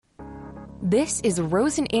This is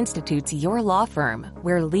Rosen Institute's Your Law Firm,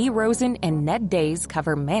 where Lee Rosen and Ned Days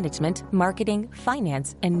cover management, marketing,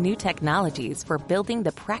 finance, and new technologies for building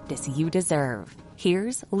the practice you deserve.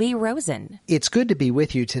 Here's Lee Rosen. It's good to be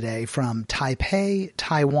with you today from Taipei,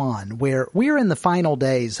 Taiwan, where we're in the final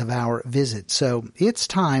days of our visit. So it's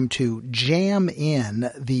time to jam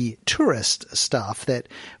in the tourist stuff that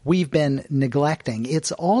we've been neglecting.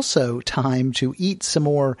 It's also time to eat some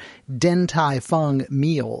more Din Tai Fung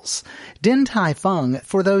meals. Din Tai Fung,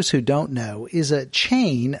 for those who don't know, is a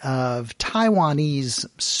chain of Taiwanese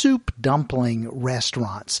soup dumpling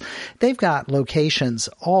restaurants. They've got locations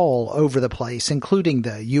all over the place, including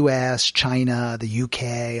the U.S., China, the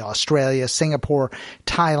U.K., Australia, Singapore,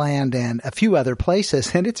 Thailand, and a few other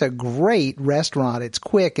places. And it's a great restaurant. It's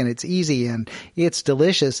quick and it's easy and it's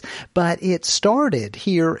delicious. But it started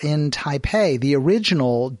here in Taipei. The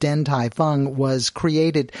original Din Tai Fung was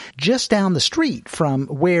created just down the street from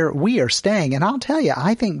where we are staying. And I'll tell you,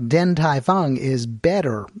 I think Din Tai Fung is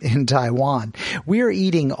better in Taiwan. We're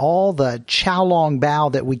eating all the chow long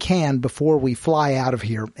bao that we can before we fly out of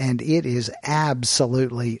here, and it is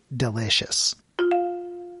absolutely delicious.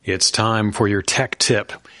 It's time for your tech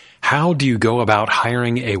tip. How do you go about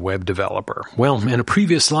hiring a web developer? Well, in a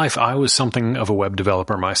previous life, I was something of a web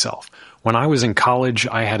developer myself. When I was in college,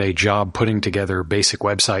 I had a job putting together basic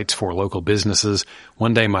websites for local businesses.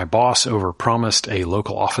 One day, my boss overpromised a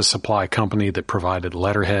local office supply company that provided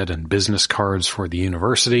letterhead and business cards for the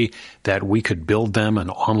university that we could build them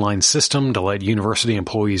an online system to let university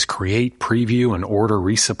employees create, preview, and order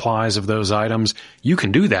resupplies of those items. You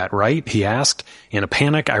can do that, right? He asked. In a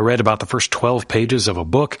panic, I read about the first 12 pages of a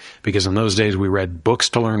book, because in those days we read books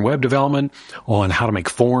to learn web development on how to make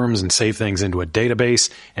forms and save things into a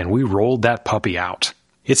database, and we rolled that puppy out.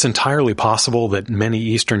 It's entirely possible that many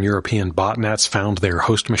Eastern European botnets found their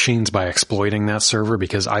host machines by exploiting that server,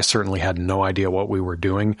 because I certainly had no idea what we were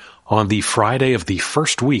doing. On the Friday of the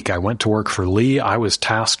first week I went to work for Lee, I was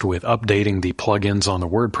tasked with updating the plugins on the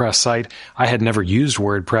WordPress site. I had never used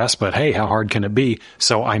WordPress, but hey, how hard can it be?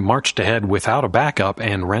 So I marched ahead without a backup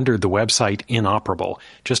and rendered the website inoperable,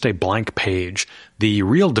 just a blank page. The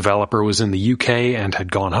real developer was in the UK and had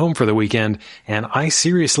gone home for the weekend, and I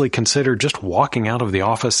seriously considered just walking out of the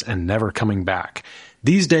office and never coming back.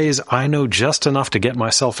 These days, I know just enough to get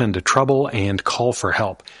myself into trouble and call for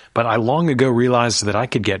help, but I long ago realized that I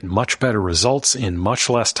could get much better results in much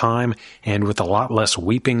less time and with a lot less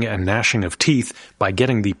weeping and gnashing of teeth by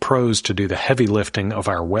getting the pros to do the heavy lifting of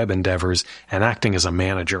our web endeavors and acting as a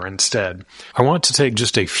manager instead. I want to take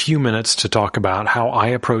just a few minutes to talk about how I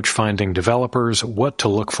approach finding developers, what to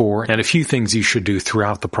look for, and a few things you should do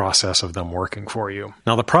throughout the process of them working for you.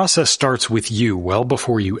 Now, the process starts with you well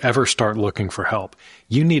before you ever start looking for help.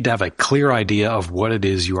 You need to have a clear idea of what it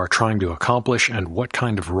is you are trying to accomplish and what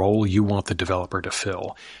kind of role you want the developer to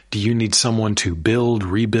fill. Do you need someone to build,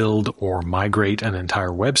 rebuild, or migrate an entire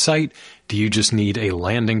website? Do you just need a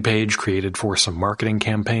landing page created for some marketing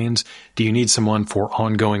campaigns? Do you need someone for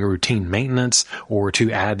ongoing routine maintenance or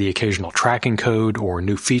to add the occasional tracking code or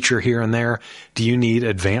new feature here and there? Do you need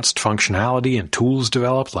advanced functionality and tools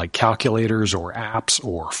developed like calculators or apps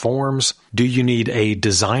or forms? Do you need a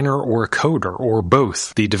designer or a coder or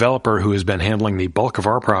both? The developer who has been handling the bulk of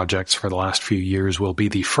our projects for the last few years will be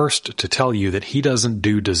the first to tell you that he doesn't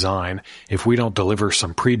do design. If we don't deliver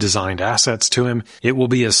some pre-designed assets to him, it will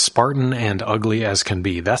be as Spartan and ugly as can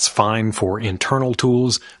be. That's fine for internal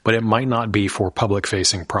tools, but it might not be for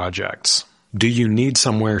public-facing projects. Do you need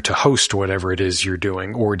somewhere to host whatever it is you're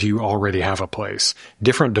doing, or do you already have a place?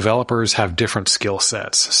 Different developers have different skill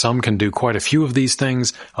sets. Some can do quite a few of these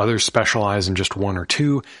things, others specialize in just one or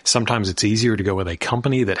two. Sometimes it's easier to go with a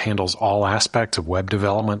company that handles all aspects of web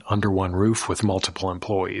development under one roof with multiple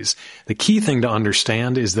employees. The key thing to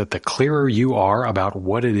understand is that the clearer you are about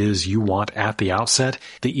what it is you want at the outset,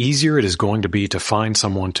 the easier it is going to be to find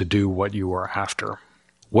someone to do what you are after.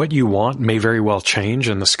 What you want may very well change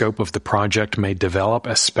and the scope of the project may develop,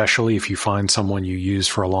 especially if you find someone you use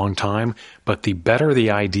for a long time, but the better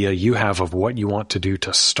the idea you have of what you want to do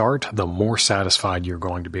to start, the more satisfied you're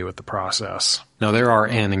going to be with the process. Now, there are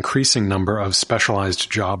an increasing number of specialized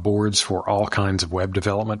job boards for all kinds of web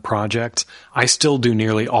development projects. I still do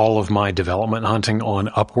nearly all of my development hunting on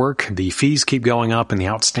Upwork. The fees keep going up and the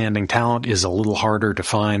outstanding talent is a little harder to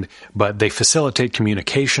find, but they facilitate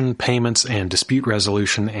communication, payments, and dispute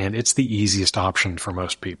resolution, and it's the easiest option for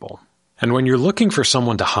most people. And when you're looking for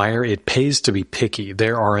someone to hire, it pays to be picky.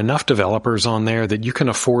 There are enough developers on there that you can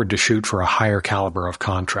afford to shoot for a higher caliber of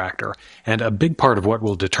contractor. And a big part of what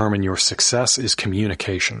will determine your success is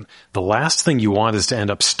communication. The last thing you want is to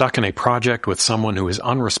end up stuck in a project with someone who is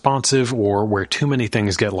unresponsive or where too many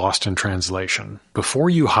things get lost in translation. Before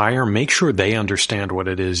you hire, make sure they understand what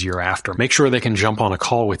it is you're after. Make sure they can jump on a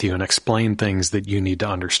call with you and explain things that you need to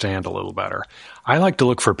understand a little better. I like to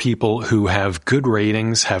look for people who have good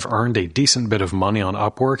ratings, have earned a decent bit of money on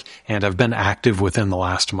Upwork, and have been active within the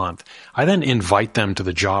last month. I then invite them to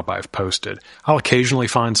the job I've posted. I'll occasionally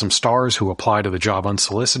find some stars who apply to the job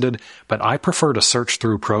unsolicited, but I prefer to search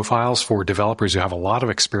through profiles for developers who have a lot of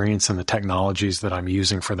experience in the technologies that I'm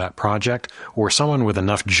using for that project, or someone with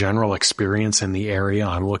enough general experience in the area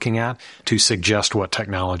I'm looking at to suggest what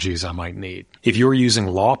technologies I might need. If you're using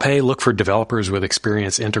LawPay, look for developers with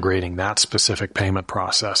experience integrating that specific payment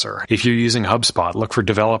processor. If you're using HubSpot, look for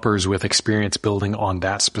developers with experience building on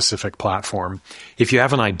that specific platform. If you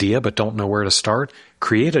have an idea but don't know where to start,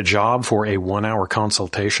 create a job for a 1-hour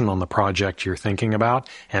consultation on the project you're thinking about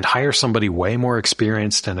and hire somebody way more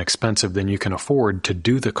experienced and expensive than you can afford to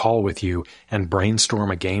do the call with you and brainstorm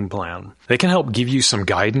a game plan. They can help give you some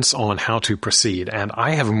guidance on how to proceed, and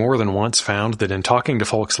I have more than once found that in talking to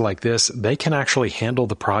folks like this, they can actually handle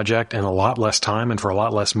the project in a lot less time and for a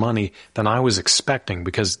lot less money than I was expecting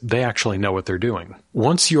because they actually know what they're doing.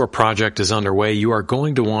 Once your project is underway, you are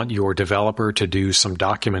going to want your developer to do some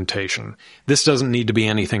documentation. This doesn't need to be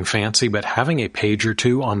anything fancy, but having a page or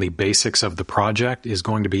two on the basics of the project is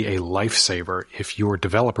going to be a lifesaver if your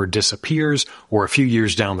developer disappears or a few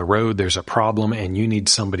years down the road there's a problem and you need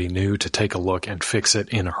somebody new to take a look and fix it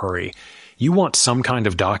in a hurry. You want some kind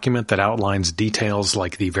of document that outlines details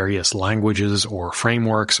like the various languages or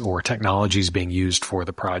frameworks or technologies being used for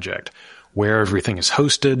the project. Where everything is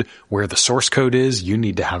hosted, where the source code is, you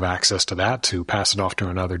need to have access to that to pass it off to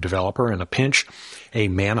another developer in a pinch. A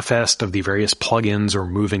manifest of the various plugins or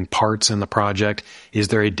moving parts in the project. Is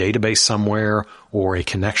there a database somewhere or a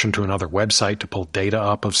connection to another website to pull data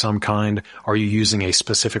up of some kind? Are you using a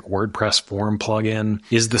specific WordPress form plugin?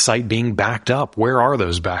 Is the site being backed up? Where are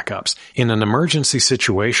those backups? In an emergency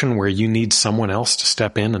situation where you need someone else to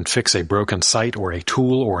step in and fix a broken site or a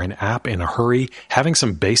tool or an app in a hurry, having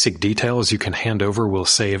some basic details you can hand over will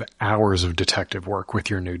save hours of detective work with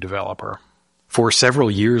your new developer. For several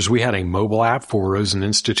years, we had a mobile app for Rosen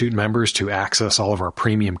Institute members to access all of our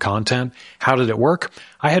premium content. How did it work?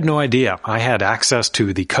 I had no idea. I had access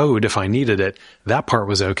to the code if I needed it. That part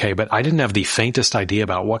was okay, but I didn't have the faintest idea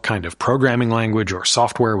about what kind of programming language or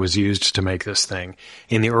software was used to make this thing.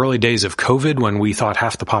 In the early days of COVID, when we thought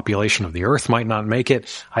half the population of the Earth might not make it,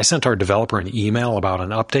 I sent our developer an email about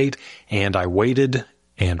an update, and I waited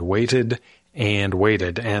and waited and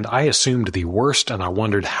waited, and I assumed the worst, and I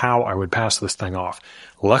wondered how I would pass this thing off.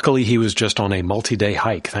 Luckily, he was just on a multi-day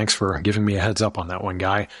hike. Thanks for giving me a heads up on that one,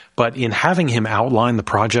 guy. But in having him outline the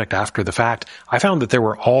project after the fact, I found that there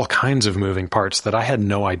were all kinds of moving parts that I had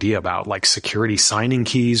no idea about, like security signing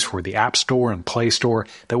keys for the App Store and Play Store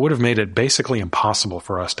that would have made it basically impossible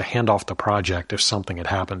for us to hand off the project if something had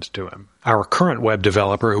happened to him. Our current web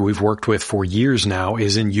developer, who we've worked with for years now,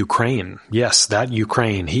 is in Ukraine. Yes, that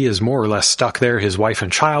Ukraine. He is more or less stuck there. His wife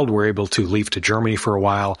and child were able to leave to Germany for a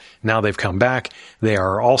while. Now they've come back. They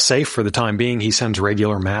are all safe for the time being. He sends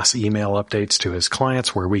regular mass email updates to his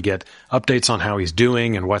clients where we get updates on how he's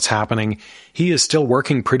doing and what's happening. He is still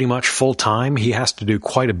working pretty much full time. He has to do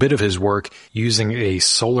quite a bit of his work using a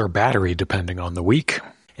solar battery depending on the week.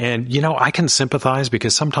 And, I can sympathize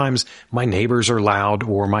because sometimes my neighbors are loud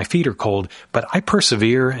or my feet are cold, but I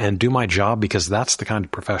persevere and do my job because that's the kind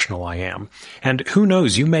of professional I am. And who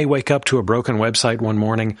knows, you may wake up to a broken website one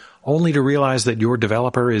morning only to realize that your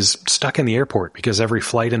developer is stuck in the airport because every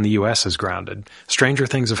flight in the U.S. is grounded. Stranger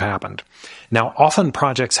things have happened. Now, often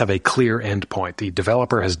projects have a clear endpoint. The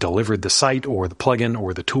developer has delivered the site or the plugin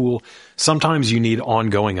or the tool. Sometimes you need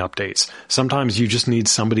ongoing updates. Sometimes you just need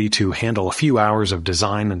somebody to handle a few hours of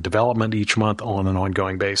design and development each month on an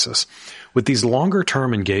ongoing basis. With these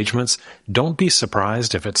longer-term engagements, don't be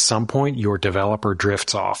surprised if at some point your developer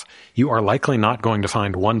drifts off. You are likely not going to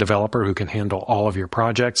find one developer who can handle all of your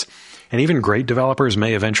projects, and even great developers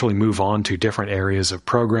may eventually move on to different areas of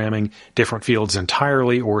programming, different fields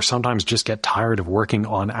entirely, or sometimes just get tired of working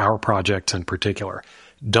on our projects in particular.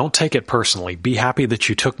 Don't take it personally. Be happy that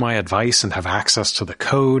you took my advice and have access to the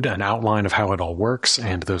code, an outline of how it all works,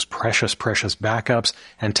 and those precious, precious backups,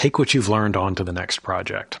 and take what you've learned on to the next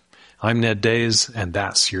project. I'm Ned Days, and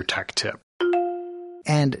that's your tech tip.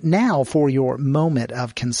 And now for your moment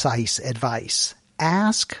of concise advice.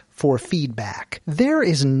 ask for feedback. There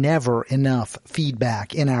is never enough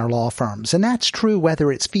feedback in our law firms, and that's true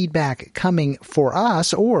whether it's feedback coming for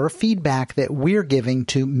us or feedback that we're giving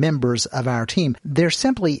to members of our team. There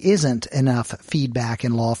simply isn't enough feedback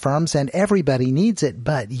in law firms, and everybody needs it,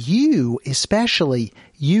 but you, especially,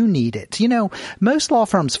 you need it. You know, most law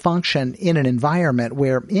firms function in an environment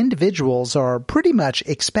where individuals are pretty much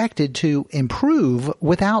expected to improve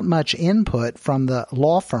without much input from the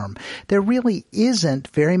law firm. There really isn't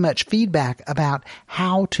very much feedback about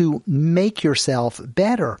how to make yourself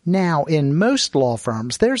better. Now, in most law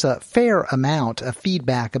firms, there's a fair amount of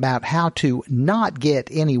feedback about how to not get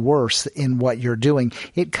any worse in what you're doing.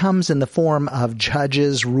 It comes in the form of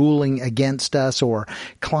judges ruling against us, or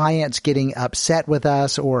clients getting upset with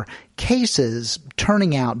us, or cases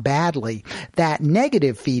turning out badly. That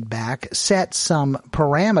negative feedback sets some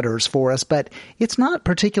parameters for us, but it's not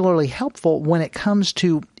particularly helpful when it comes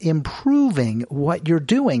to improving what you're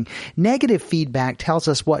doing. Negative feedback tells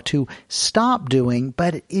us what to stop doing,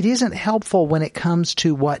 but it isn't helpful when it comes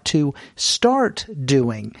to what to start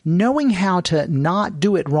doing. Knowing how to not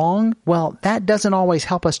do it wrong, well, that doesn't always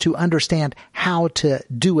help us to understand how to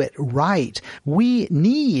do it right. We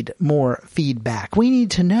need more feedback. We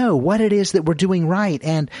need to know what it is that we're doing right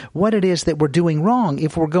and what it is that we're doing wrong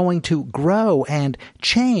if we're going to grow and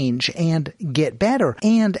change and get better.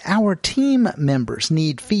 And our team members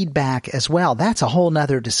need feedback as well. That's a whole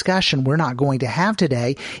nother discussion we're not going to have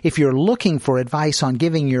today. If you're looking for advice on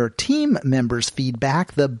giving your team members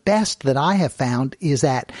feedback, the best that I have found is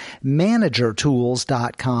at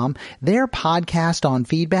managertools.com. Their podcast on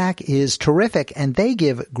feedback is terrific, and they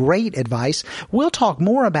give great advice. We'll talk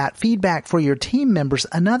more about feedback for your team members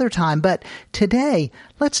another time, but today,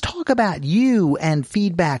 let's talk about you and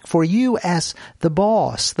feedback for you as the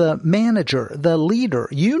boss, the manager, the leader.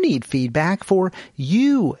 You need feedback for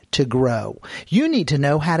you to grow. You need to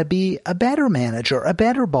know how to be a better manager, a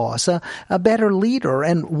better boss, a better leader.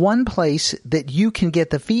 And one place that you can get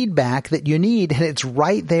the feedback that you need, and it's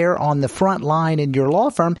right there on the front line in your law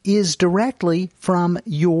firm, is directly from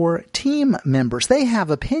your team members. They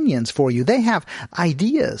have opinions for you. They have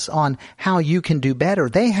ideas on how you can do better.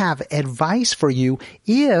 They have advice for you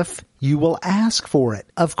if you will ask for it.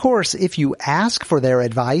 Of course, if you ask for their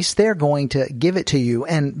advice, they're going to give it to you,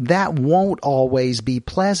 and that won't always be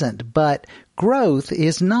pleasant, but growth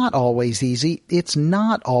is not always easy. It's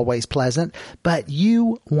not always pleasant, but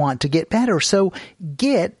you want to get better. So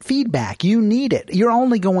get feedback. You need it. You're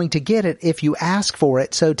only going to get it if you ask for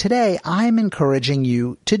it. So today I'm encouraging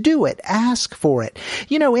you to do it. Ask for it.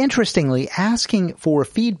 You know, interestingly, asking for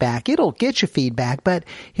feedback, it'll get you feedback, but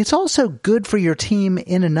it's also good for your team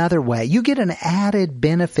in another way. You get an added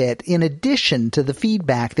benefit in addition to the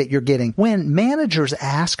feedback that you're getting. When managers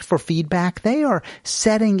ask for feedback, they are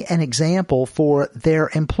setting an example for their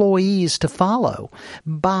employees to follow.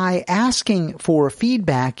 By asking for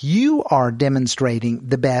feedback, you are demonstrating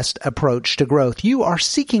the best approach to growth. You are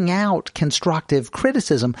seeking out constructive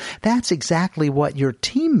criticism. That's exactly what your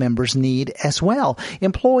team members need as well.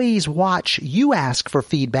 Employees watch you ask for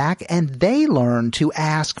feedback, and they learn to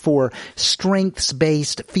ask for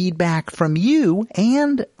strengths-based feedback from you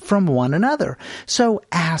and from one another. So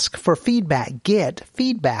ask for feedback. Get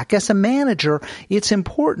feedback. As a manager, it's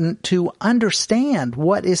important to understand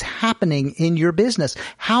what is happening in your business.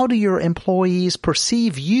 How do your employees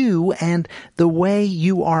perceive you and the way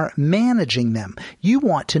you are managing them? You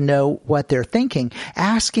want to know what they're thinking.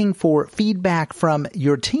 Asking for feedback from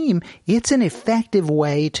your team, it's an effective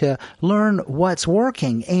way to learn what's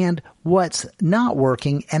working and what's not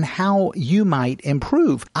working and how you might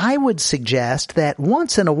improve. I would suggest that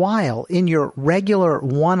once in a while in your regular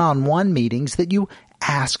one-on-one meetings that you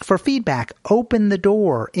ask for feedback. Open the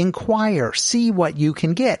door, inquire, see what you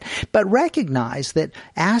can get. But recognize that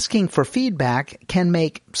asking for feedback can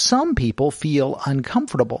make some people feel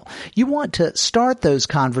uncomfortable. You want to start those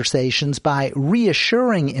conversations by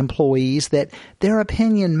reassuring employees that their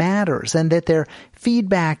opinion matters and that their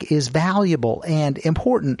feedback is valuable and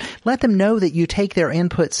important. Let them know that you take their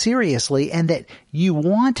input seriously and that you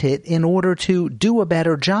want it in order to do a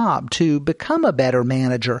better job, to become a better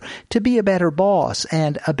manager, to be a better boss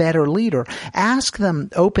and a better leader. Ask them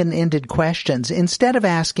open-ended questions. Instead of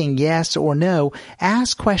asking yes or no,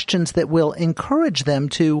 ask questions that will encourage them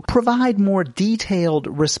to provide more detailed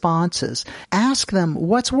responses. Ask them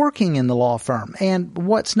what's working in the law firm and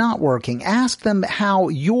what's not working. Ask them how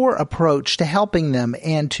your approach to helping helping them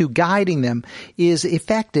and to guiding them is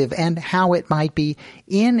effective and how it might be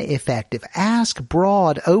ineffective. Ask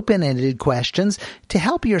broad, open-ended questions to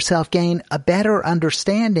help yourself gain a better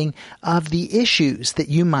understanding of the issues that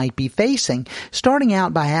you might be facing. Starting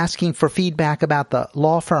out by asking for feedback about the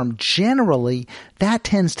law firm generally, that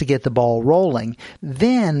tends to get the ball rolling.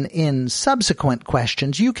 Then, in subsequent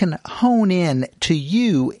questions, you can hone in to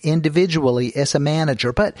you individually as a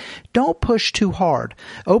manager, but don't push too hard.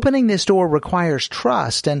 Opening this door requires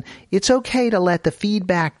trust, and it's okay to let the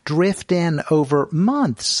feedback drift in over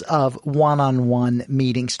months of one-on-one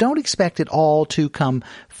meetings. Don't expect it all to come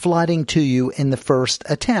flooding to you in the first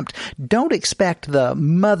attempt. Don't expect the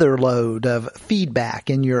mother lode of feedback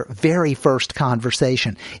in your very first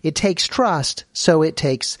conversation. It takes trust, so it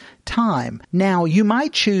takes time. Now, you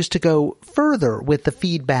might choose to go further with the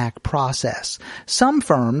feedback process. Some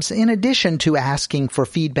firms, in addition to asking for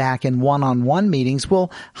feedback in one-on-one meetings,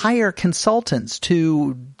 will hire consultants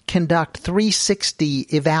to conduct 360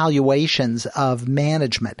 evaluations of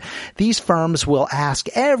management. These firms will ask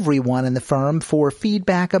everyone in the firm for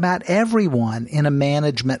feedback about everyone in a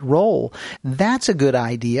management role. That's a good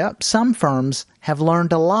idea. Some firms have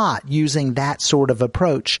learned a lot using that sort of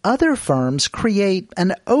approach. Other firms create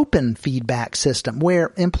an open feedback system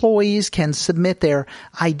where employees can submit their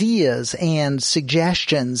ideas and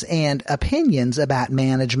suggestions and opinions about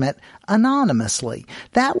management anonymously.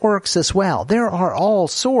 That works as well. There are all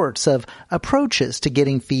sorts of approaches to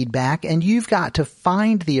getting feedback, and you've got to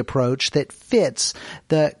find the approach that fits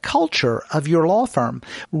the culture of your law firm.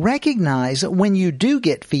 Recognize when you do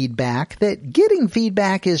get feedback that getting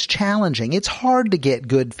feedback is challenging. It's hard to get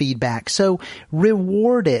good feedback, so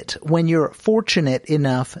reward it when you're fortunate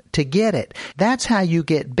enough to get it. That's how you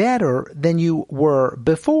get better than you were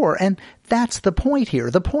before, and that's the point here.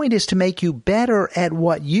 The point is to make you better at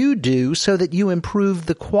what you do so that you improve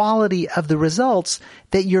the quality of the results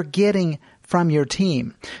that you're getting from your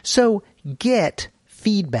team. So get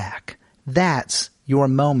feedback. That's your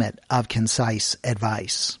moment of concise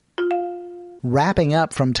advice. Wrapping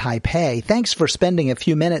up from Taipei, thanks for spending a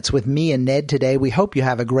few minutes with me and Ned today. We hope you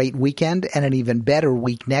have a great weekend and an even better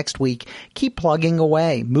week next week. Keep plugging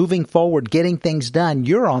away, moving forward, getting things done.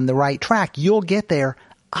 You're on the right track. You'll get there.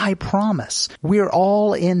 I promise. We're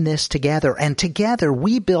all in this together, and together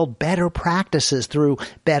we build better practices through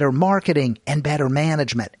better marketing and better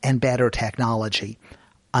management and better technology.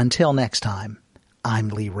 Until next time, I'm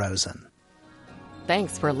Lee Rosen.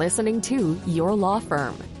 Thanks for listening to Your Law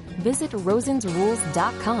Firm. Visit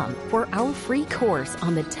rosensrules.com for our free course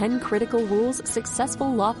on the 10 critical rules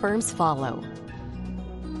successful law firms follow.